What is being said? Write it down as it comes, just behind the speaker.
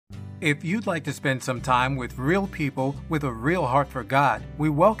If you'd like to spend some time with real people with a real heart for God, we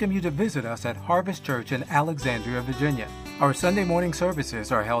welcome you to visit us at Harvest Church in Alexandria, Virginia. Our Sunday morning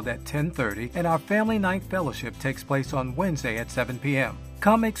services are held at 10:30, and our Family Night Fellowship takes place on Wednesday at 7 p.m.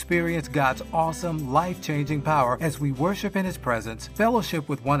 Come experience God's awesome, life-changing power as we worship in His presence, fellowship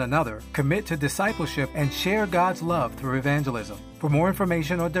with one another, commit to discipleship, and share God's love through evangelism. For more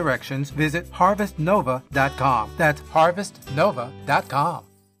information or directions, visit harvestnova.com. That's harvestnova.com.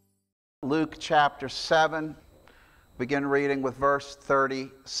 Luke chapter 7, begin reading with verse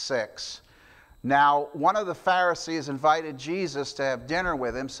 36. Now, one of the Pharisees invited Jesus to have dinner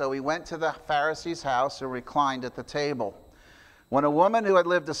with him, so he went to the Pharisee's house and reclined at the table. When a woman who had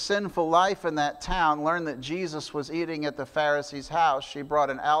lived a sinful life in that town learned that Jesus was eating at the Pharisee's house, she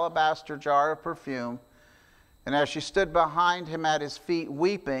brought an alabaster jar of perfume, and as she stood behind him at his feet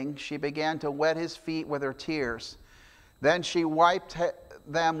weeping, she began to wet his feet with her tears. Then she wiped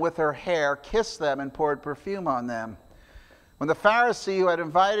them with her hair, kissed them, and poured perfume on them. When the Pharisee who had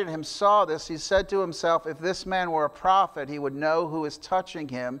invited him saw this, he said to himself, if this man were a prophet, he would know who is touching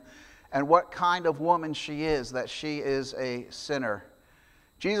him and what kind of woman she is, that she is a sinner.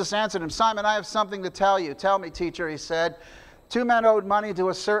 Jesus answered him, Simon, I have something to tell you. Tell me, teacher, he said. 2 men owed money to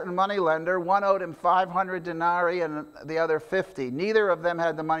a certain moneylender. One owed him 500 denarii and the other 50. Neither of them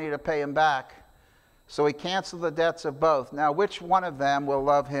had the money to pay him back. So he canceled the debts of both. Now, which one of them will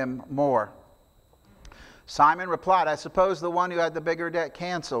love him more? Simon replied, I suppose the one who had the bigger debt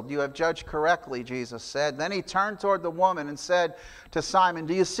canceled. You have judged correctly, Jesus said. Then he turned toward the woman and said to Simon,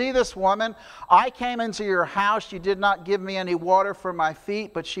 do you see this woman? I came into your house. You did not give me any water for my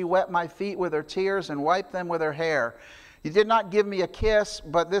feet, but she wet my feet with her tears and wiped them with her hair. You did not give me a kiss,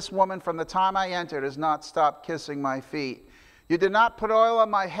 but this woman from the time I entered has not stopped kissing my feet. You did not put oil on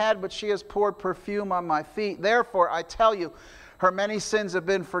my head, but she has poured perfume on my feet. Therefore, I tell you, her many sins have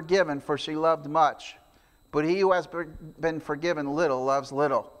been forgiven, for she loved much. But he who has been forgiven little loves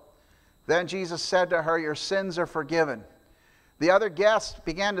little. Then Jesus said to her, your sins are forgiven. The other guests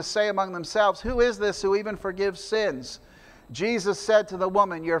began to say among themselves, who is this who even forgives sins? Jesus said to the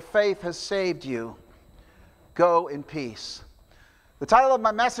woman, your faith has saved you. Go in peace. The title of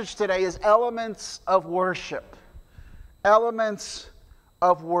my message today is Elements of Worship. Elements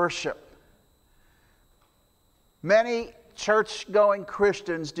of worship. Many church-going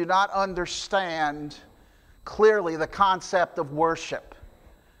Christians do not understand clearly the concept of worship,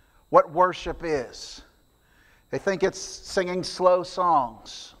 what worship is. They think it's singing slow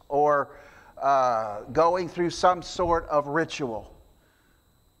songs or going through some sort of ritual.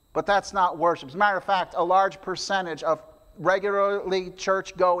 But that's not worship. As a matter of fact, a large percentage of regularly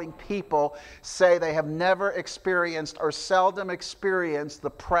church-going people say they have never experienced or seldom experienced the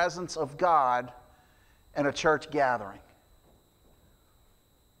presence of God in a church gathering.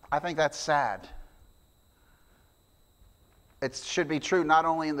 I think that's sad. It should be true not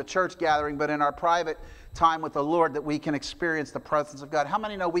only in the church gathering, but in our private time with the Lord, that we can experience the presence of God. How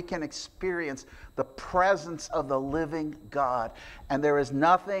many know we can experience the presence of the living God? And there is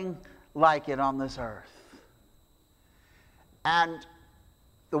nothing like it on this earth. And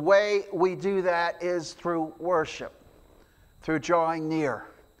the way we do that is through worship, through drawing near.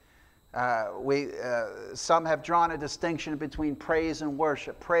 Some have drawn a distinction between praise and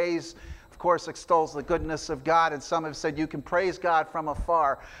worship. Praise, of course, extols the goodness of God, and some have said you can praise God from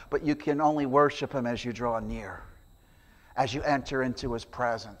afar, but you can only worship Him as you draw near, as you enter into His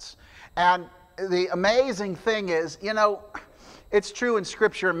presence. And the amazing thing is, you know, it's true in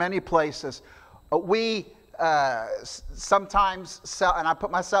Scripture in many places. We sometimes, and I put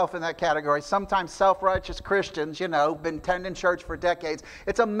myself in that category, sometimes self-righteous Christians, you know, been attending church for decades.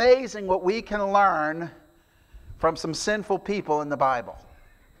 It's amazing what we can learn from some sinful people in the Bible.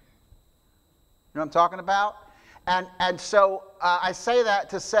 You know what I'm talking about? And so I say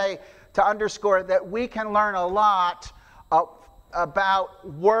that to underscore that we can learn a lot about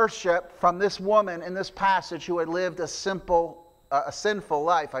worship from this woman in this passage who had lived a sinful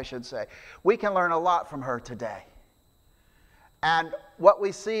life, I should say. We can learn a lot from her today. And what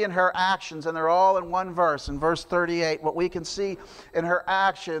we see in her actions, and they're all in one verse, in verse 38, what we can see in her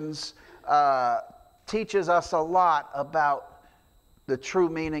actions teaches us a lot about the true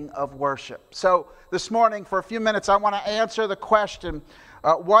meaning of worship. So this morning, for a few minutes, I want to answer the question,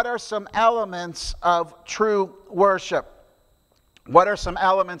 what are some elements of true worship? What are some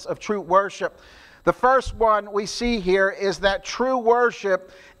elements of true worship? The first one we see here is that true worship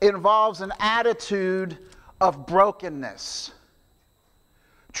involves an attitude of brokenness.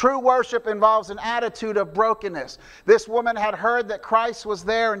 True worship involves an attitude of brokenness. This woman had heard that Christ was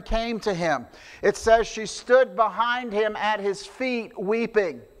there and came to him. It says she stood behind him at his feet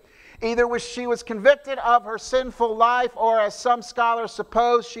weeping. Either she was convicted of her sinful life, or as some scholars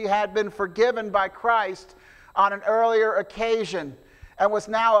suppose, she had been forgiven by Christ on an earlier occasion and was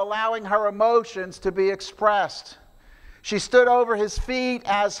now allowing her emotions to be expressed. She stood over his feet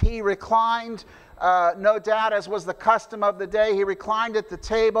as he reclined, no doubt as was the custom of the day. He reclined at the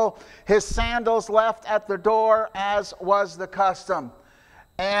table, his sandals left at the door as was the custom.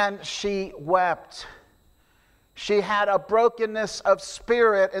 And she wept. She had a brokenness of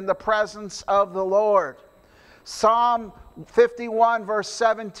spirit in the presence of the Lord. Psalm 51 verse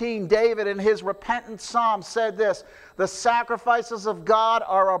 17, David in his repentant psalm said this: "The sacrifices of God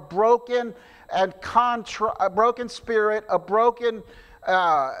are a broken and a broken spirit, a broken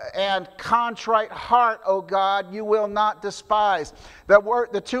and contrite heart, O God, you will not despise."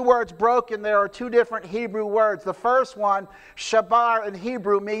 The two words broken there are two different Hebrew words. The first one, shabar in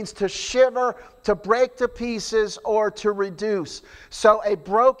Hebrew, means to shiver, to break to pieces, or to reduce. So a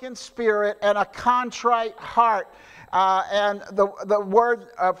broken spirit and a contrite heart. And the word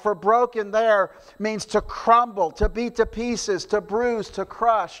for broken there means to crumble, to beat to pieces, to bruise, to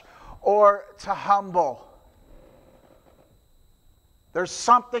crush, or to humble. There's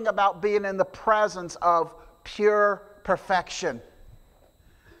something about being in the presence of pure perfection.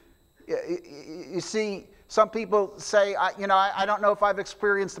 You see, some people say, I don't know if I've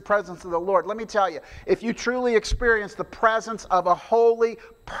experienced the presence of the Lord. Let me tell you, if you truly experience the presence of a holy,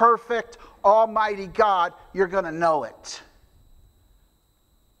 perfect, almighty God, you're going to know it.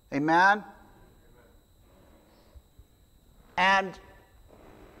 Amen? And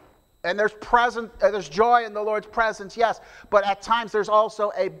there's joy in the Lord's presence, yes, but at times there's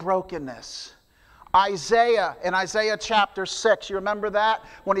also a brokenness. Isaiah, in Isaiah chapter 6, you remember that?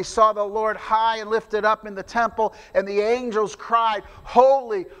 When he saw the Lord high and lifted up in the temple, and the angels cried,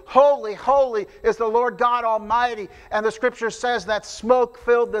 "Holy, holy, holy is the Lord God Almighty." And the scripture says that smoke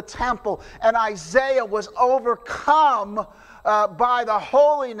filled the temple, and Isaiah was overcome by the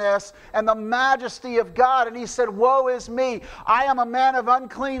holiness and the majesty of God. And he said, "Woe is me, I am a man of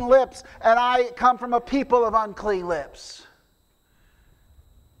unclean lips, and I come from a people of unclean lips."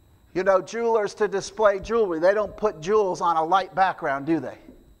 You know, jewelers, to display jewelry, they don't put jewels on a light background, do they?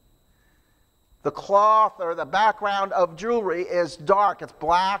 The cloth or the background of jewelry is dark. It's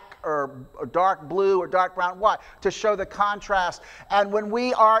black or dark blue or dark brown. Why? To show the contrast. And when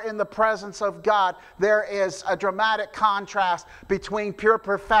we are in the presence of God, there is a dramatic contrast between pure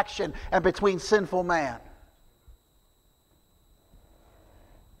perfection and between sinful man.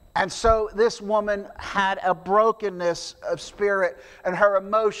 And so this woman had a brokenness of spirit, and her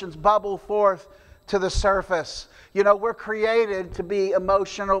emotions bubble forth to the surface. You know, we're created to be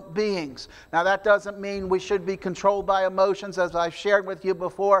emotional beings. Now, that doesn't mean we should be controlled by emotions, as I've shared with you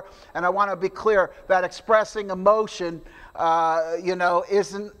before. And I want to be clear that expressing emotion,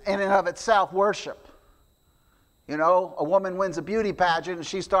 isn't in and of itself worship. You know, a woman wins a beauty pageant and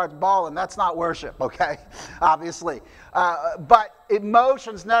she starts bawling. That's not worship, okay? Obviously. But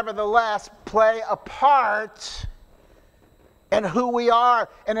emotions, nevertheless, play a part in who we are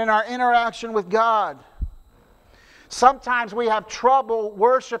and in our interaction with God. Sometimes we have trouble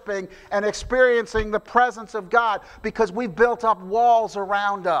worshiping and experiencing the presence of God because we've built up walls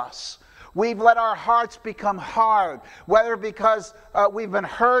around us. We've let our hearts become hard, whether because we've been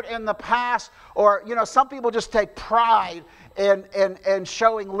hurt in the past, or, some people just take pride in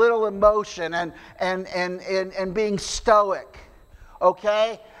showing little emotion and being stoic,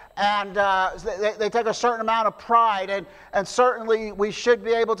 okay? And they take a certain amount of pride, and certainly we should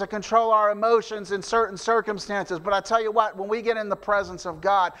be able to control our emotions in certain circumstances. But I tell you what, when we get in the presence of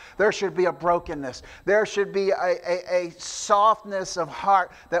God, there should be a brokenness. There should be a softness of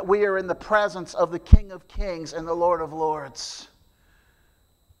heart that we are in the presence of the King of Kings and the Lord of Lords.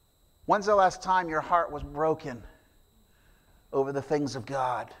 When's the last time your heart was broken over the things of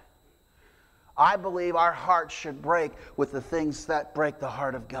God? I believe our hearts should break with the things that break the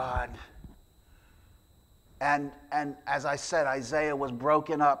heart of God. And as I said, Isaiah was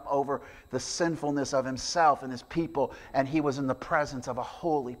broken up over the sinfulness of himself and his people, and he was in the presence of a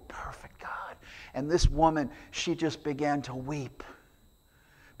holy, perfect God. And this woman, she just began to weep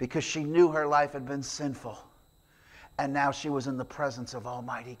because she knew her life had been sinful. And now she was in the presence of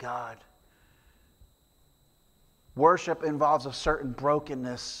Almighty God. Worship involves a certain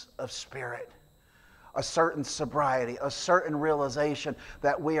brokenness of spirit, a certain sobriety, a certain realization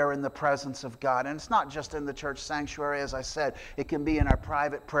that we are in the presence of God. And it's not just in the church sanctuary, as I said. It can be in our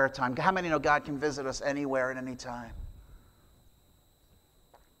private prayer time. How many know God can visit us anywhere at any time?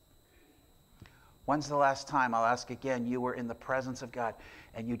 When's the last time, I'll ask again, you were in the presence of God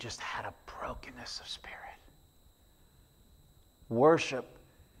and you just had a brokenness of spirit? Worship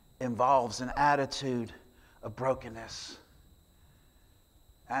involves an attitude of brokenness.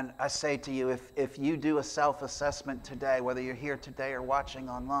 And I say to you, if you do a self-assessment today, whether you're here today or watching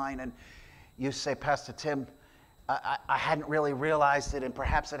online, and you say, Pastor Tim, I hadn't really realized it, and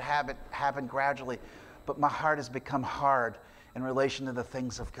perhaps it happened gradually, but my heart has become hard in relation to the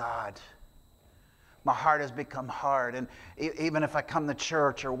things of God. My heart has become hard, and even if I come to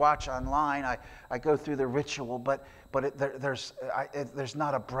church or watch online, I go through the ritual, but there's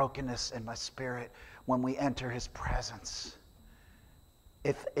not a brokenness in my spirit when we enter His presence.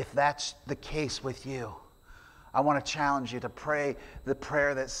 If that's the case with you, I want to challenge you to pray the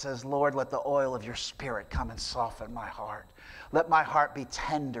prayer that says, Lord, let the oil of your Spirit come and soften my heart. Let my heart be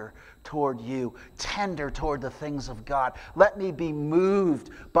tender toward you, tender toward the things of God. Let me be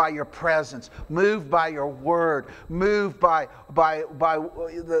moved by your presence, moved by your word, moved by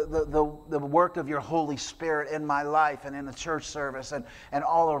the work of your Holy Spirit in my life and in the church service and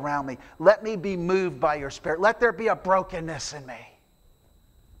all around me. Let me be moved by your Spirit. Let there be a brokenness in me.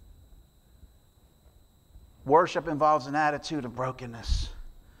 Worship involves an attitude of brokenness.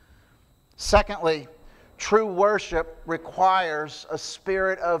 Secondly, true worship requires a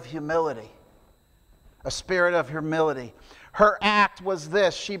spirit of humility. A spirit of humility. Her act was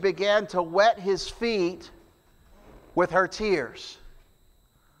this. She began to wet His feet with her tears.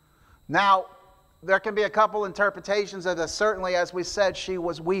 Now, there can be a couple interpretations of this. Certainly, as we said, she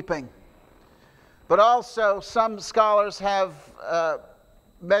was weeping. But also, some scholars have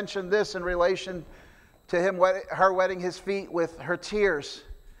mentioned this in relation to her wetting His feet with her tears.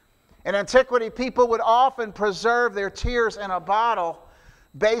 In antiquity, people would often preserve their tears in a bottle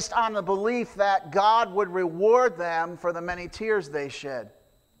based on the belief that God would reward them for the many tears they shed.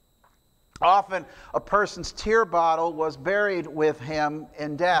 Often, a person's tear bottle was buried with him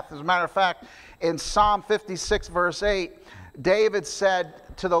in death. As a matter of fact, in Psalm 56, verse 8, David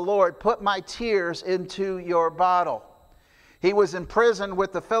said to the Lord, "Put my tears into your bottle." He was in prison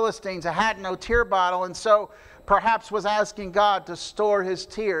with the Philistines, had no tear bottle, and so perhaps was asking God to store his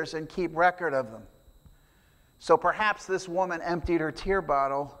tears and keep record of them. So perhaps this woman emptied her tear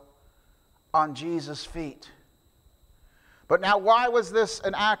bottle on Jesus' feet. But now, why was this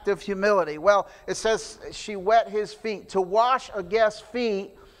an act of humility? Well, it says she wet His feet. To wash a guest's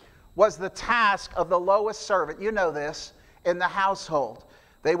feet was the task of the lowest servant. You know this, in the household.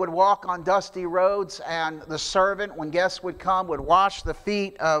 They would walk on dusty roads, and the servant, when guests would come, would wash the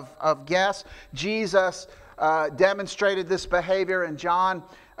feet of guests. Jesus demonstrated this behavior in John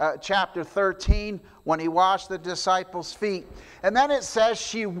chapter 13 when He washed the disciples' feet. And then it says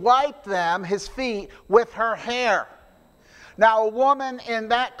she wiped them, His feet, with her hair. Now, a woman in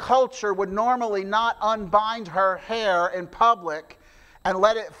that culture would normally not unbind her hair in public and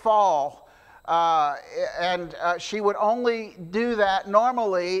let it fall. She would only do that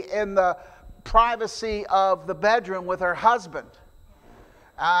normally in the privacy of the bedroom with her husband.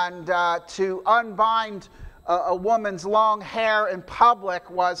 And to unbind a woman's long hair in public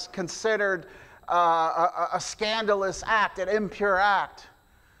was considered a scandalous act, an impure act.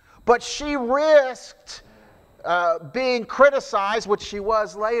 But she risked being criticized, which she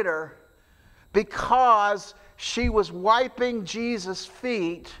was later, because she was wiping Jesus'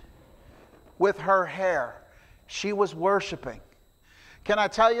 feet with her hair. She was worshiping. Can I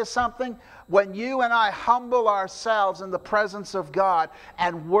tell you something? When you and I humble ourselves in the presence of God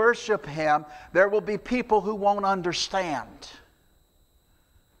and worship Him, there will be people who won't understand.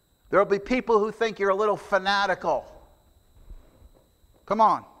 There will be people who think you're a little fanatical. Come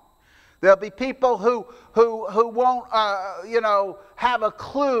on. There'll be people who won't, have a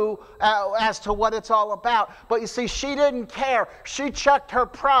clue as to what it's all about. But you see, she didn't care. She chucked her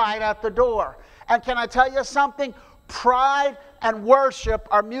pride at the door. And can I tell you something? Pride and worship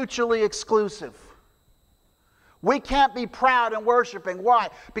are mutually exclusive. We can't be proud in worshiping. Why?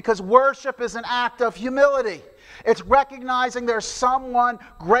 Because worship is an act of humility. It's recognizing there's someone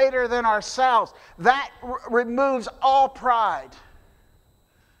greater than ourselves. That removes all pride.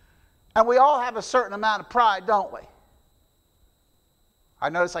 And we all have a certain amount of pride, don't we? I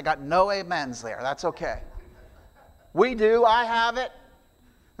notice I got no amens there. That's okay. We do. I have it.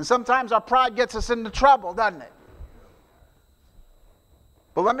 And sometimes our pride gets us into trouble, doesn't it?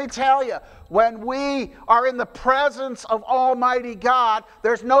 But let me tell you, when we are in the presence of Almighty God,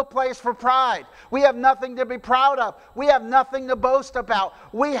 there's no place for pride. We have nothing to be proud of. We have nothing to boast about.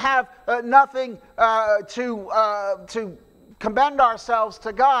 We have nothing to commend ourselves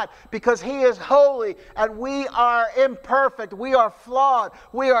to God, because He is holy and we are imperfect, we are flawed,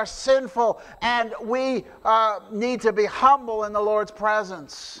 we are sinful, and we need to be humble in the Lord's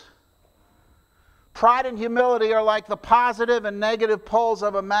presence. Pride and humility are like the positive and negative poles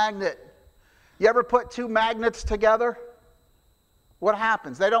of a magnet. You ever put two magnets together? What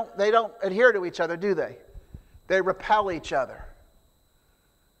happens? They don't adhere to each other, do they? They repel each other.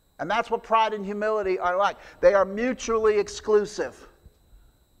 And that's what pride and humility are like. They are mutually exclusive.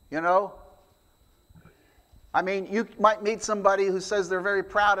 You know? I mean, you might meet somebody who says they're very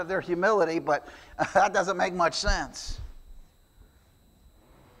proud of their humility, but that doesn't make much sense.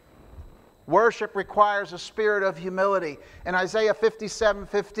 Worship requires a spirit of humility. In Isaiah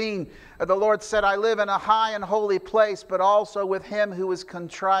 57:15, the Lord said, I live in a high and holy place, but also with him who is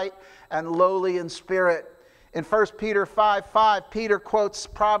contrite and lowly in spirit. In 1 Peter 5:5, Peter quotes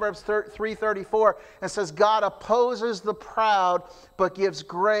Proverbs 3:34 and says, God opposes the proud, but gives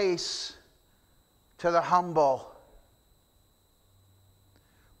grace to the humble.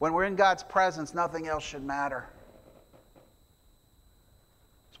 When we're in God's presence, nothing else should matter.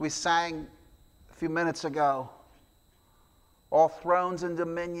 As we sang a few minutes ago, all thrones and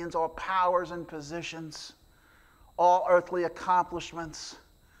dominions, all powers and positions, all earthly accomplishments.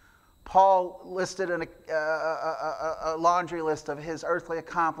 Paul listed a laundry list of his earthly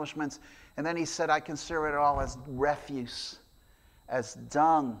accomplishments, and then he said, I consider it all as refuse, as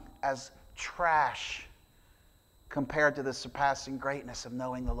dung, as trash, compared to the surpassing greatness of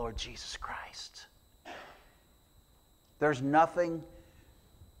knowing the Lord Jesus Christ. There's nothing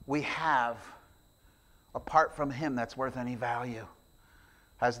we have apart from him that's worth any value.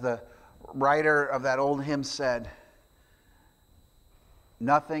 As the writer of that old hymn said,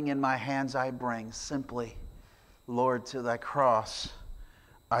 nothing in my hands I bring, simply, Lord, to thy cross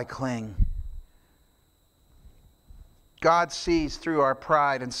I cling. God sees through our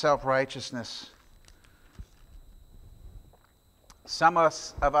pride and self-righteousness. Some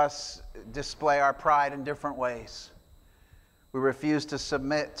of us display our pride in different ways. We refuse to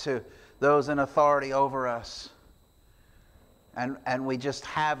submit to those in authority over us. And we just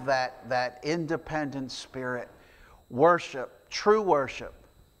have that independent spirit. Worship, true worship,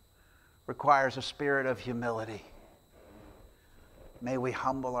 requires a spirit of humility. May we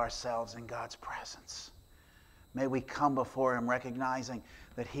humble ourselves in God's presence. May we come before him recognizing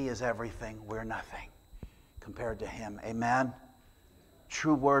that he is everything, we're nothing compared to him. Amen?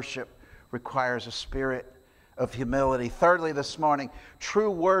 True worship requires a spirit of humility. Thirdly, this morning,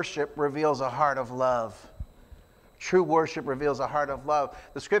 true worship reveals a heart of love. True worship reveals a heart of love.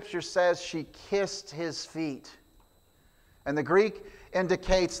 The scripture says she kissed his feet. And the Greek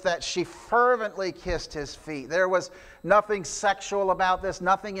indicates that she fervently kissed his feet. There was nothing sexual about this,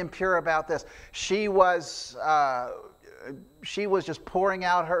 nothing impure about this. She was just pouring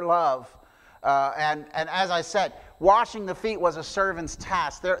out her love. And as I said, washing the feet was a servant's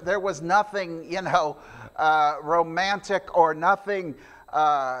task. There was nothing, romantic or nothing,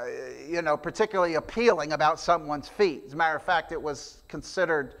 particularly appealing about someone's feet. As a matter of fact, it was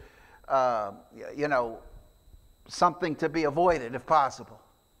considered, something to be avoided if possible.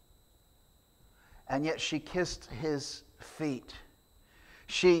 And yet she kissed his feet.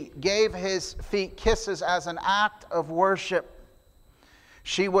 She gave his feet kisses as an act of worship.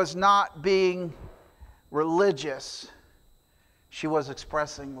 She was not being religious. She was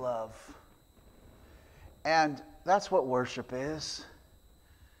expressing love. And that's what worship is.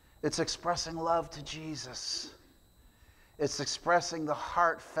 It's expressing love to Jesus. It's expressing the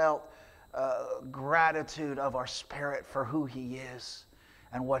heartfelt gratitude of our spirit for who he is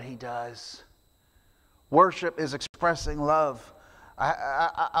and what he does. Worship is expressing love.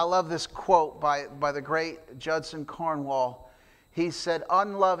 I love this quote by the great Judson Cornwall. He said,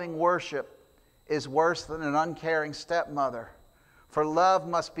 unloving worship is worse than an uncaring stepmother, for love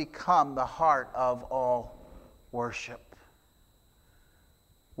must become the heart of all worship.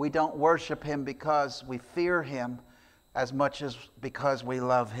 We don't worship him because we fear him as much as because we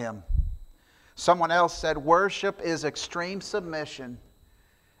love him. Someone else said, worship is extreme submission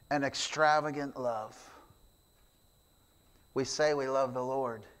and extravagant love. We say we love the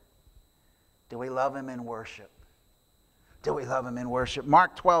Lord. Do we love him in worship? Do we love him in worship?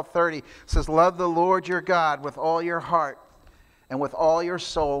 Mark 12:30 says, love the Lord your God with all your heart and with all your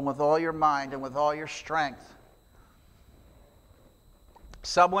soul and with all your mind and with all your strength.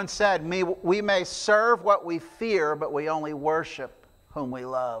 Someone said, we may serve what we fear, but we only worship whom we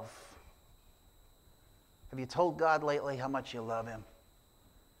love. Have you told God lately how much you love him?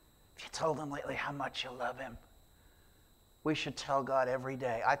 Have you told him lately how much you love him? We should tell God every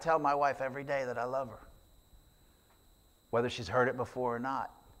day. I tell my wife every day that I love her, whether she's heard it before or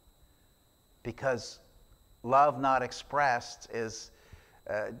not. Because love not expressed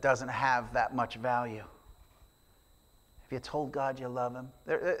doesn't have that much value. Have you told God you love Him?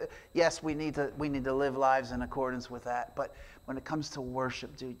 Yes, we need to live lives in accordance with that. But when it comes to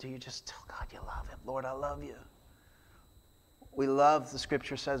worship, do you just tell God you love Him? Lord, I love you. We love, the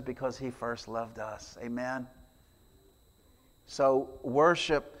Scripture says, because He first loved us. Amen? So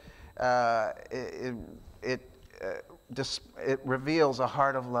worship, it reveals a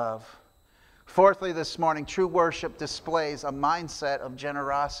heart of love. Fourthly, this morning, true worship displays a mindset of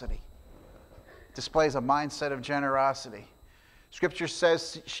generosity. Displays a mindset of generosity. Scripture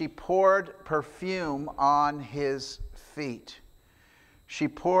says she poured perfume on His feet. She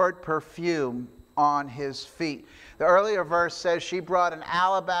poured perfume on His feet. The earlier verse says she brought an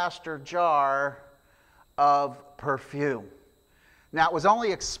alabaster jar of perfume. Now, it was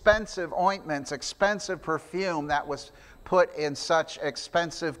only expensive ointments, expensive perfume that was put in such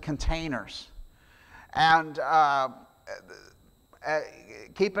expensive containers. And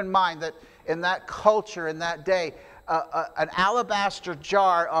keep in mind that in that culture, in that day, an alabaster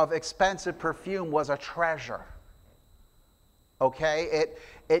jar of expensive perfume was a treasure. Okay?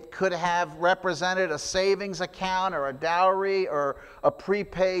 It could have represented a savings account or a dowry or a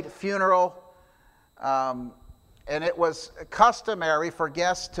prepaid funeral. And it was customary for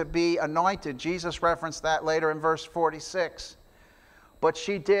guests to be anointed. Jesus referenced that later in verse 46. But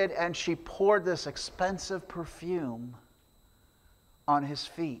she did, and she poured this expensive perfume on His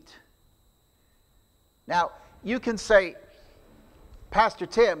feet. Now, you can say, Pastor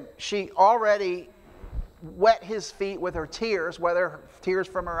Tim, she already wet His feet with her tears, whether tears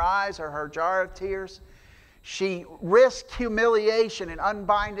from her eyes or her jar of tears. She risked humiliation in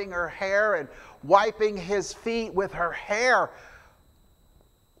unbinding her hair and wiping His feet with her hair.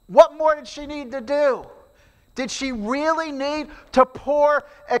 What more did she need to do? Did she really need to pour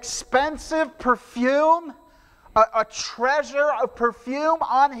expensive perfume, a treasure of perfume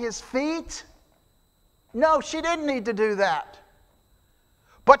on His feet? No, she didn't need to do that.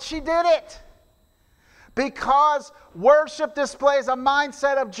 But she did it. Because worship displays a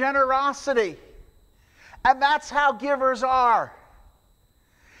mindset of generosity. And that's how givers are.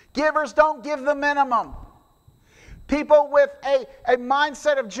 Givers don't give the minimum. People with a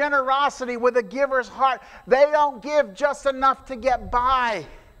mindset of generosity, with a giver's heart, they don't give just enough to get by.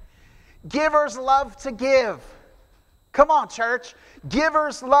 Givers love to give. Come on, church.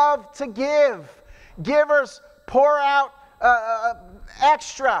 Givers love to give. Givers pour out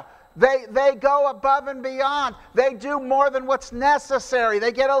extra. They go above and beyond. They do more than what's necessary.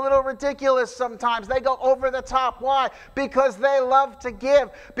 They get a little ridiculous sometimes. They go over the top. Why? Because they love to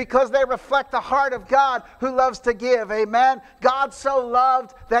give. Because they reflect the heart of God who loves to give. Amen? God so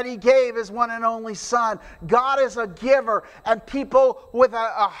loved that He gave His one and only Son. God is a giver. And people with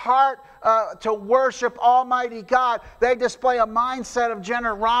a heart to worship Almighty God, they display a mindset of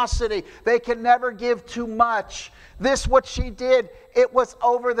generosity. They can never give too much. This, what she did, it was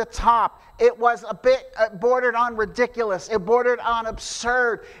over the top. It was a bit bordered on ridiculous. It bordered on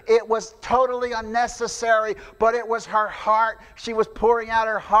absurd. It was totally unnecessary, but it was her heart. She was pouring out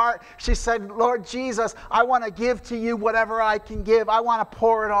her heart. She said, Lord Jesus, I want to give to you whatever I can give. I want to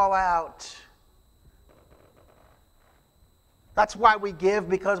pour it all out. That's why we give,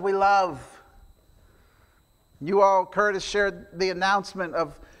 because we love. You all, Curtis shared the announcement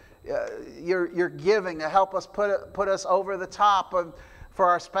of your giving to help us put us over the top for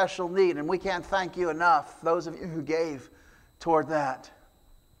our special need. And we can't thank you enough, those of you who gave toward that.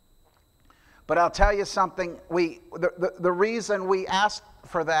 But I'll tell you something, the reason we asked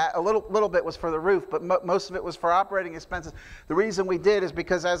for that, a little bit was for the roof, but most of it was for operating expenses. The reason we did is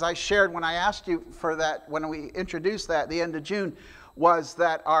because, as I shared when I asked you for that, when we introduced that at the end of June, was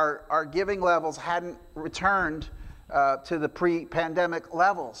that our giving levels hadn't returned to the pre-pandemic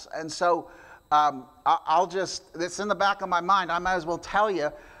levels. And so it's in the back of my mind, I might as well tell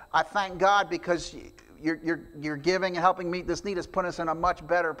you, I thank God because your giving and helping meet this need has put us in a much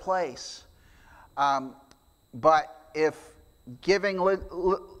better place. But if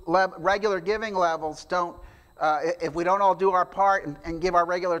regular giving levels don't, if we don't all do our part and give our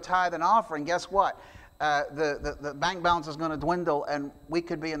regular tithe and offering, guess what? The bank balance is going to dwindle, and we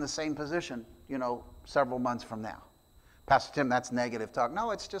could be in the same position, several months from now. Pastor Tim, that's negative talk.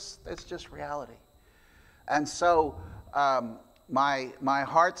 No, it's just reality. And so my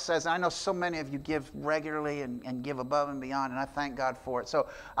heart says, and I know so many of you give regularly and give above and beyond, and I thank God for it. So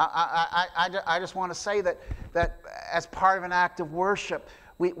I just want to say that as part of an act of worship,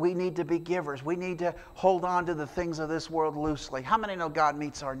 we need to be givers. We need to hold on to the things of this world loosely. How many know God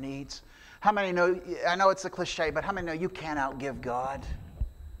meets our needs? How many know, I know it's a cliche, but how many know you can't outgive God?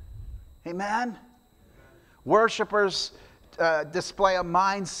 Amen? Worshipers display a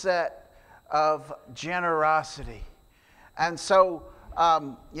mindset of generosity. And so,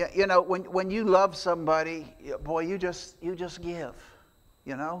 you know, when you love somebody, boy, you just give,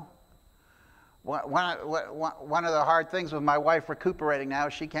 you know. One of the hard things with my wife recuperating now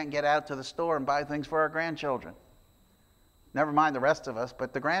is she can't get out to the store and buy things for our grandchildren. Never mind the rest of us,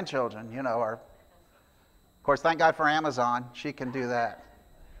 but the grandchildren, you know, are... Of course, thank God for Amazon. She can do that.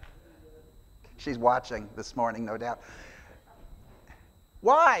 She's watching this morning, no doubt.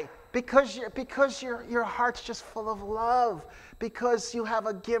 Why? Because your heart's just full of love. Because you have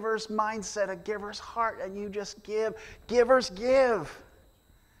a giver's mindset, a giver's heart, and you just give. Givers give.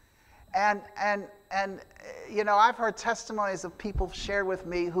 And you know, I've heard testimonies of people shared with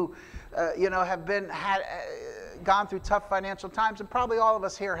me who, you know, have gone through tough financial times, and probably all of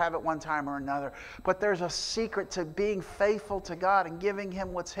us here have at one time or another. But there's a secret to being faithful to God and giving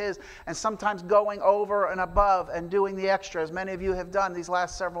Him what's His, and sometimes going over and above and doing the extra, as many of you have done these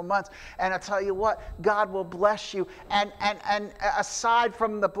last several months. And I tell you what, God will bless you. And aside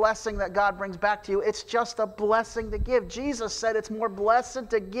from the blessing that God brings back to you, it's just a blessing to give. Jesus said it's more blessed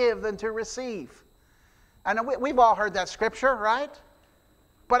to give than to receive. And we've all heard that scripture, right?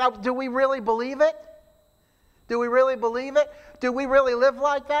 But do we really believe it? Do we really believe it? Do we really live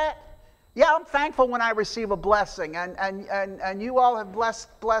like that? Yeah, I'm thankful when I receive a blessing, and you all have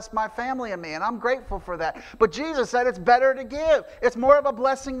blessed my family and me, and I'm grateful for that. But Jesus said it's better to give. It's more of a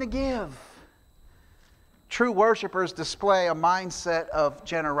blessing to give. True worshipers display a mindset of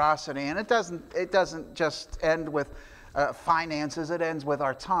generosity, and it doesn't just end with finances. It ends with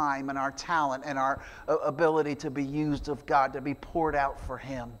our time and our talent and our ability to be used of God, to be poured out for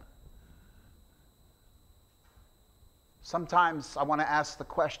Him. Sometimes I want to ask the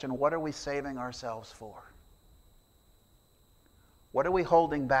question, what are we saving ourselves for? What are we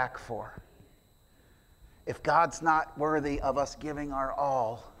holding back for? If God's not worthy of us giving our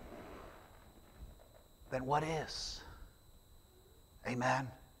all, then what is? Amen.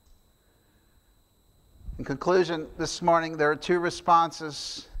 In conclusion, this morning, there are two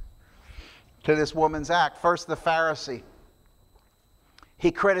responses to this woman's act. First, the Pharisee.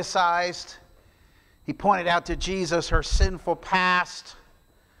 He criticized, he pointed out to Jesus her sinful past,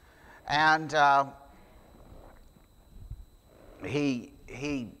 and he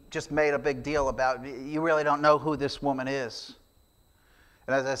just made a big deal about, you really don't know who this woman is.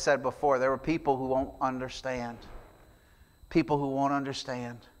 And as I said before, there were people who won't understand. People who won't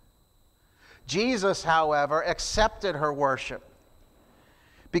understand. Jesus, however, accepted her worship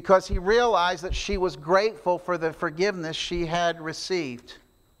because he realized that she was grateful for the forgiveness she had received.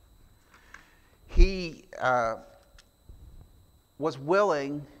 He was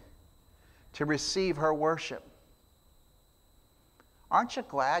willing to receive her worship. Aren't you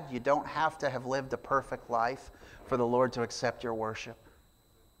glad you don't have to have lived a perfect life for the Lord to accept your worship?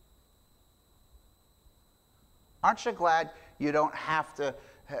 Aren't you glad you don't have to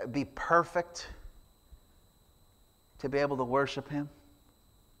be perfect to be able to worship Him?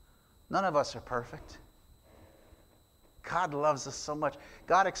 None of us are perfect. God loves us so much.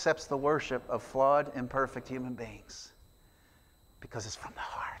 God accepts the worship of flawed, imperfect human beings because it's from the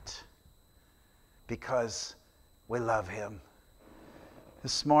heart. Because we love Him.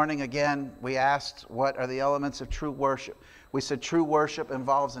 This morning, again, we asked, what are the elements of true worship? We said true worship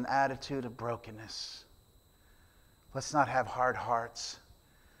involves an attitude of brokenness. Let's not have hard hearts,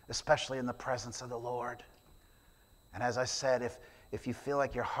 especially in the presence of the Lord. And as I said, if you feel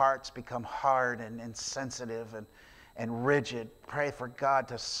like your heart's become hard and insensitive and rigid, pray for God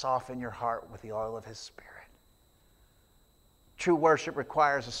to soften your heart with the oil of His Spirit. True worship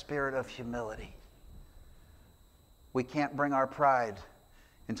requires a spirit of humility. We can't bring our pride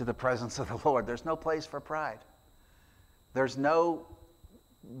into the presence of the Lord. There's no place for pride. There's no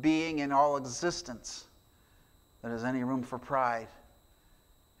being in all existence that has any room for pride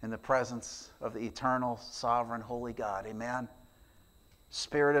in the presence of the eternal, sovereign, holy God. Amen?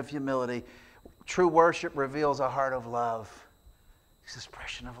 Spirit of humility. True worship reveals a heart of love. It's an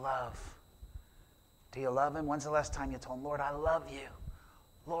expression of love. Do you love Him? When's the last time you told Him, Lord, I love you.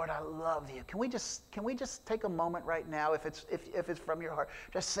 Lord, I love you. Can we just take a moment right now, if it's from your heart,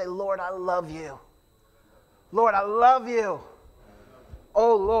 just say, Lord, I love you. Lord, I love you.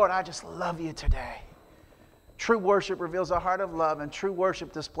 Oh, Lord, I just love you today. True worship reveals a heart of love, and true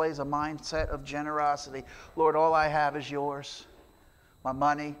worship displays a mindset of generosity. Lord, all I have is yours. My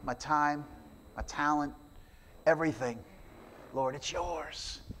money, my time, my talent, everything. Lord, it's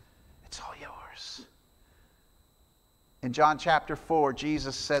yours. It's all yours. In John chapter 4,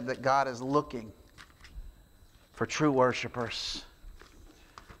 Jesus said that God is looking for true worshipers.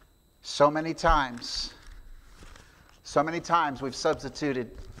 So many times we've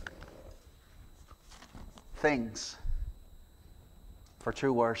substituted things for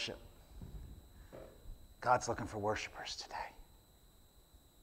true worship. God's looking for worshipers today.